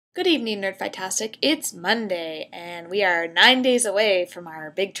Good evening, Nerdfightastic. It's Monday, and we are 9 days away from our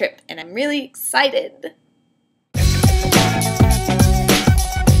big trip, and I'm really excited.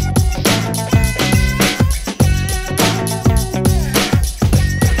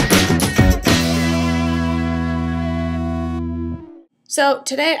 So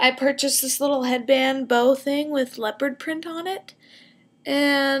today I purchased this little headband bow thing with leopard print on it,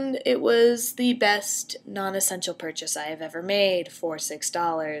 and it was the best non-essential purchase I have ever made for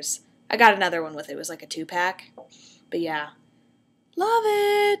 $6. I got another one with it. It was like a 2-pack. But yeah, love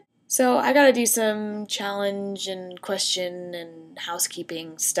it! So I gotta do some challenge and question and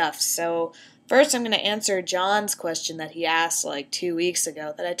housekeeping stuff. So first I'm gonna answer John's question that he asked like 2 weeks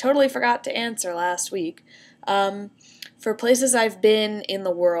ago that I totally forgot to answer last week. For places I've been in the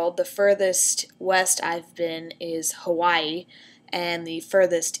world, the furthest west I've been is Hawaii, and the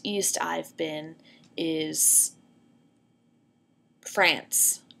furthest east I've been is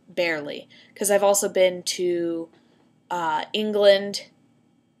France, barely. Because I've also been to England,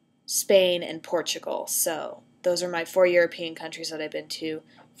 Spain, and Portugal. So those are my 4 European countries that I've been to: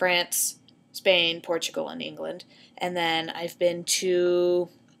 France, Spain, Portugal, and England. And then I've been to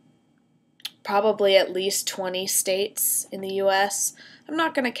probably at least 20 states in the U.S. I'm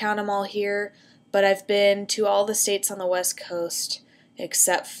not going to count them all here, but I've been to all the states on the West Coast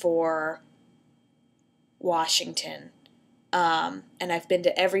except for Washington. And I've been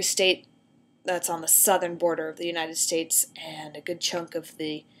to every state that's on the southern border of the United States and a good chunk of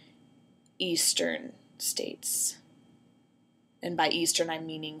the eastern states. And by eastern, I'm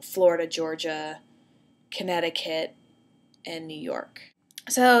meaning Florida, Georgia, Connecticut, and New York.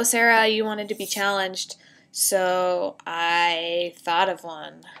 So, Sarah, you wanted to be challenged, so I thought of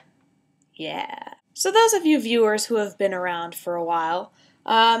one. Yeah. So those of you viewers who have been around for a while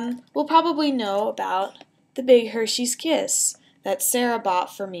will probably know about the Big Hershey's Kiss that Sarah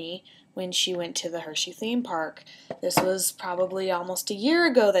bought for me when she went to the Hershey theme park. This was probably almost a year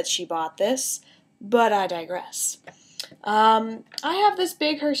ago that she bought this, but I digress. I have this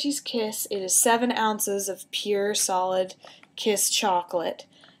Big Hershey's Kiss. It is 7 ounces of pure, solid Kiss chocolate,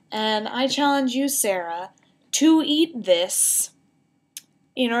 and I challenge you, Sarah, to eat this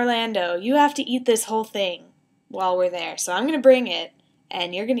in Orlando. You have to eat this whole thing while we're there. So I'm going to bring it,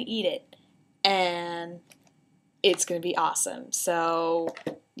 and you're going to eat it, and it's going to be awesome. So,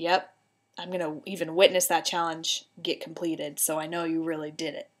 yep, I'm going to even witness that challenge get completed, so I know you really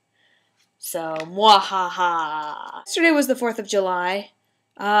did it. So, mwahaha. Yesterday was the 4th of July.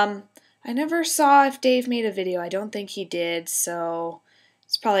 I never saw if Dave made a video. I don't think he did, so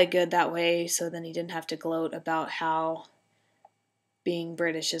it's probably good that way, so then he didn't have to gloat about how being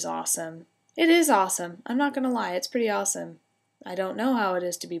British is awesome. It is awesome. I'm not going to lie. It's pretty awesome. I don't know how it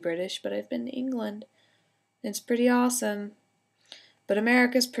is to be British, but I've been to England. It's pretty awesome. But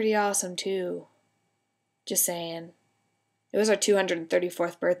America's pretty awesome, too. Just saying. It was our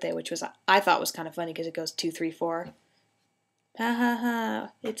 234th birthday, which I thought was kind of funny because it goes 2, 3, 4. Ha ha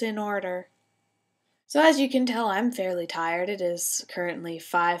ha, it's in order. So as you can tell, I'm fairly tired. It is currently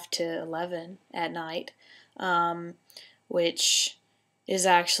 5 to 11 at night, which is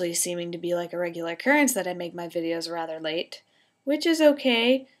actually seeming to be like a regular occurrence that I make my videos rather late, which is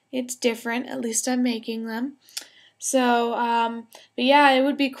okay. It's different. At least I'm making them. So, but yeah, it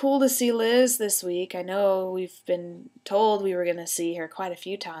would be cool to see Liz this week. I know we've been told we were going to see her quite a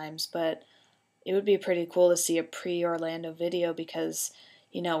few times, but it would be pretty cool to see a pre-Orlando video because,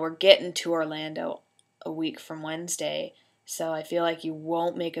 you know, we're getting to Orlando a week from Wednesday, so I feel like you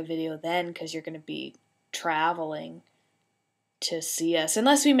won't make a video then because you're going to be traveling to see us,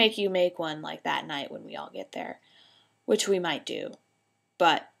 unless we make you make one like that night when we all get there, which we might do,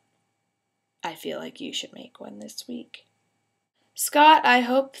 but I feel like you should make one this week. Scott, I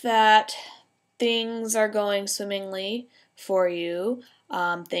hope that things are going swimmingly for you.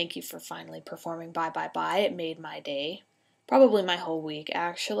 Thank you for finally performing Bye Bye Bye. It made my day. Probably my whole week,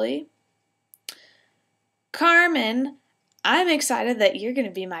 actually. Carmen, I'm excited that you're going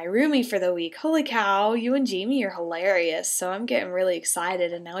to be my roomie for the week. Holy cow, you and Jamie are hilarious. So I'm getting really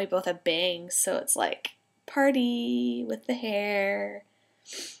excited, and now we both have bangs, so it's like party with the hair.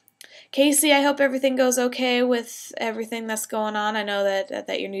 Casey, I hope everything goes okay with everything that's going on. I know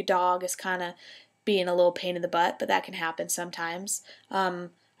that your new dog is kind of being a little pain in the butt, but that can happen sometimes. I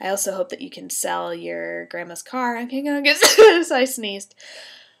also hope that you can sell your grandma's car. I'm gonna get so I sneezed.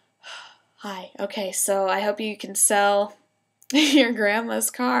 Hi. Okay, so I hope you can sell your grandma's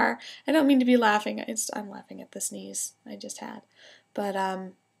car. I don't mean to be laughing. I'm laughing at the sneeze I just had. But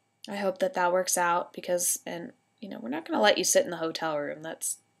I hope that works out because, and you know, we're not gonna let you sit in the hotel room.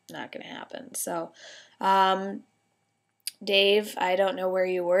 That's not gonna happen. So, Dave, I don't know where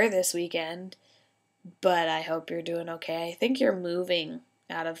you were this weekend, but I hope you're doing okay. I think you're moving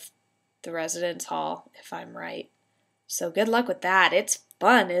out of the residence hall, if I'm right. So good luck with that. It's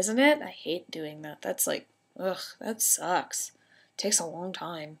fun, isn't it? I hate doing that. That's like, ugh, that sucks. It takes a long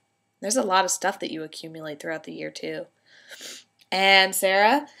time. There's a lot of stuff that you accumulate throughout the year, too. And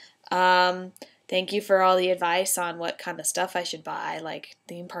Sarah, thank you for all the advice on what kind of stuff I should buy, like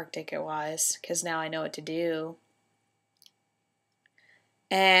theme park ticket wise, because now I know what to do.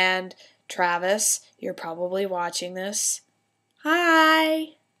 And Travis, you're probably watching this.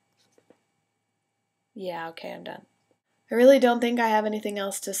 Hi! Yeah, okay, I'm done. I really don't think I have anything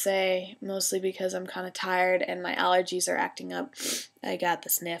else to say, mostly because I'm kind of tired and my allergies are acting up. I got the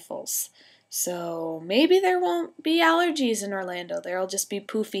sniffles. So maybe there won't be allergies in Orlando. There'll just be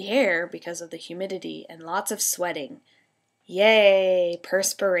poofy hair because of the humidity and lots of sweating. Yay,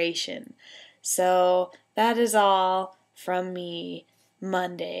 perspiration. So that is all from me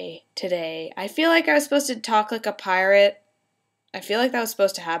Monday today. I feel like I was supposed to talk like a pirate. I feel like that was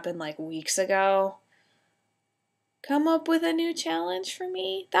supposed to happen like weeks ago. Come up with a new challenge for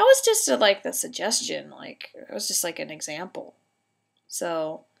me? That was just like the suggestion. Like, it was just like an example.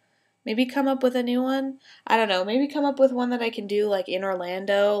 So maybe come up with a new one. I don't know. Maybe come up with one that I can do like in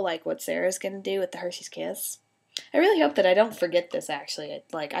Orlando, like what Sarah's going to do with the Hershey's Kiss. I really hope that I don't forget this, actually.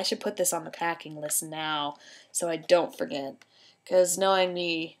 Like, I should put this on the packing list now so I don't forget. Because knowing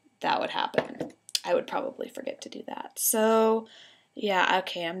me, that would happen. I would probably forget to do that. So, yeah,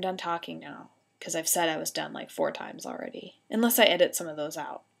 okay, I'm done talking now. Because I've said I was done like 4 times already. Unless I edit some of those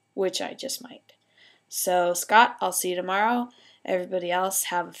out, which I just might. So, Scott, I'll see you tomorrow. Everybody else,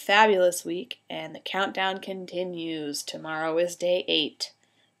 have a fabulous week. And the countdown continues. Tomorrow is day 8.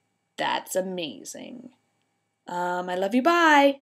 That's amazing. I love you. Bye.